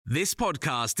This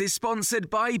podcast is sponsored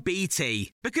by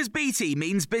BT, because BT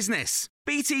means business.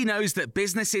 BT knows that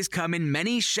businesses come in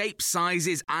many shapes,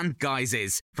 sizes and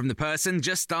guises, from the person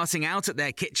just starting out at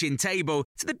their kitchen table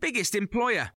to the biggest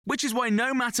employer, which is why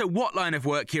no matter what line of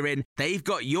work you're in, they've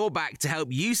got your back to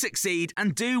help you succeed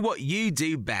and do what you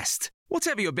do best.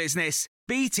 Whatever your business,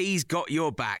 BT's got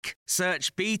your back.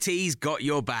 Search BT's got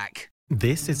your back.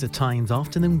 This is the Times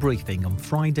afternoon briefing on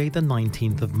Friday the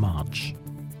 19th of March.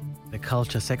 The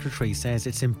Culture Secretary says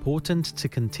it's important to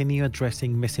continue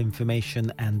addressing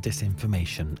misinformation and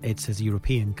disinformation. It says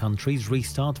European countries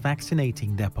restart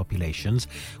vaccinating their populations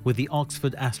with the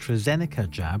Oxford AstraZeneca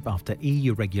jab after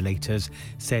EU regulators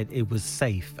said it was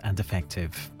safe and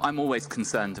effective. I'm always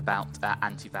concerned about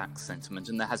anti-vax sentiment,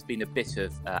 and there has been a bit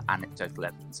of anecdotal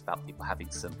evidence about people having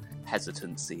some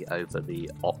hesitancy over the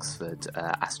Oxford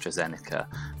AstraZeneca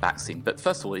vaccine. But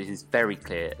first of all, it is very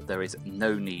clear there is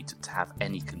no need to have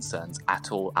any concerns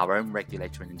at all. Our own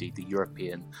regulator and indeed the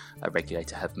European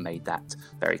regulator have made that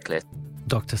very clear.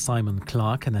 Dr. Simon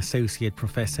Clarke, an associate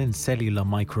professor in cellular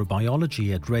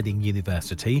microbiology at Reading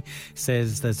University,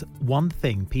 says there's one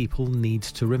thing people need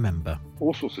to remember.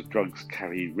 All sorts of drugs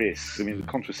carry risks. I mean, the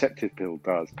contraceptive pill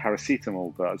does,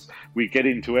 paracetamol does. We get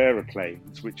into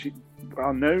aeroplanes, which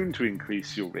are known to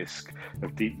increase your risk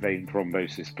of deep vein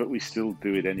thrombosis, but we still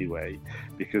do it anyway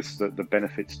because the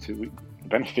benefits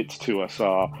to us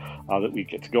are that we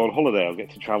get to go on holiday or get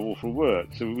to travel for work,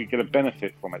 so we get a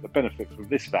benefit from it. The benefit from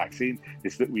this vaccine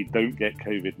is that we don't get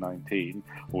COVID-19,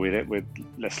 or we're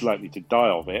less likely to die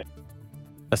of it.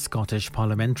 A Scottish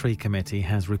parliamentary committee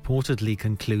has reportedly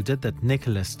concluded that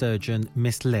Nicola Sturgeon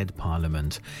misled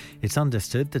Parliament. It's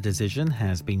understood the decision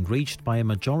has been reached by a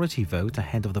majority vote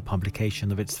ahead of the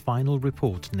publication of its final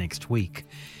report next week.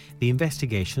 The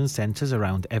investigation centres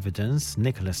around evidence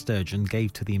Nicola Sturgeon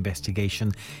gave to the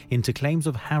investigation into claims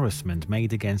of harassment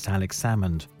made against Alex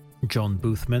Salmond. John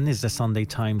Boothman is the Sunday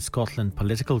Times Scotland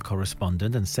political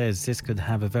correspondent and says this could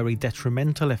have a very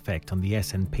detrimental effect on the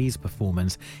SNP's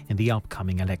performance in the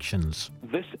upcoming elections.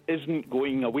 This isn't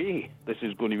going away. This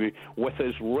is going to be with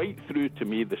us right through to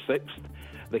May the 6th.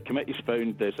 The committee's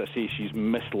found, as I say, she's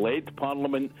misled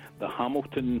Parliament. The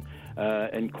Hamilton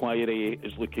inquiry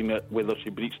is looking at whether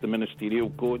she breached the ministerial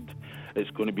code.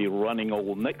 It's going to be running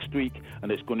all next week,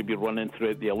 and it's going to be running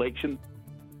throughout the election.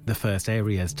 The first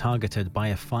areas targeted by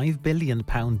a £5 billion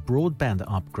broadband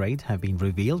upgrade have been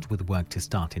revealed, with work to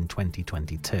start in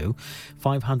 2022.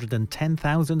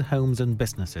 510,000 homes and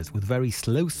businesses with very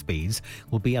slow speeds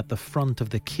will be at the front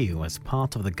of the queue as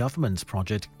part of the government's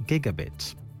project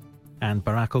Gigabit. And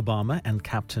Barack Obama and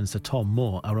Captain Sir Tom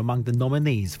Moore are among the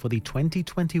nominees for the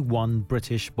 2021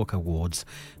 British Book Awards.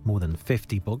 More than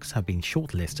 50 books have been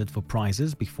shortlisted for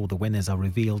prizes before the winners are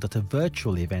revealed at a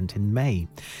virtual event in May.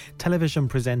 Television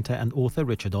presenter and author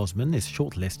Richard Osman is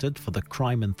shortlisted for the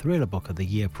Crime and Thriller Book of the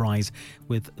Year prize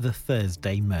with The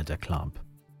Thursday Murder Club.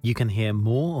 You can hear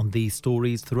more on these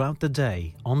stories throughout the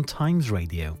day on Times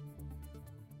Radio.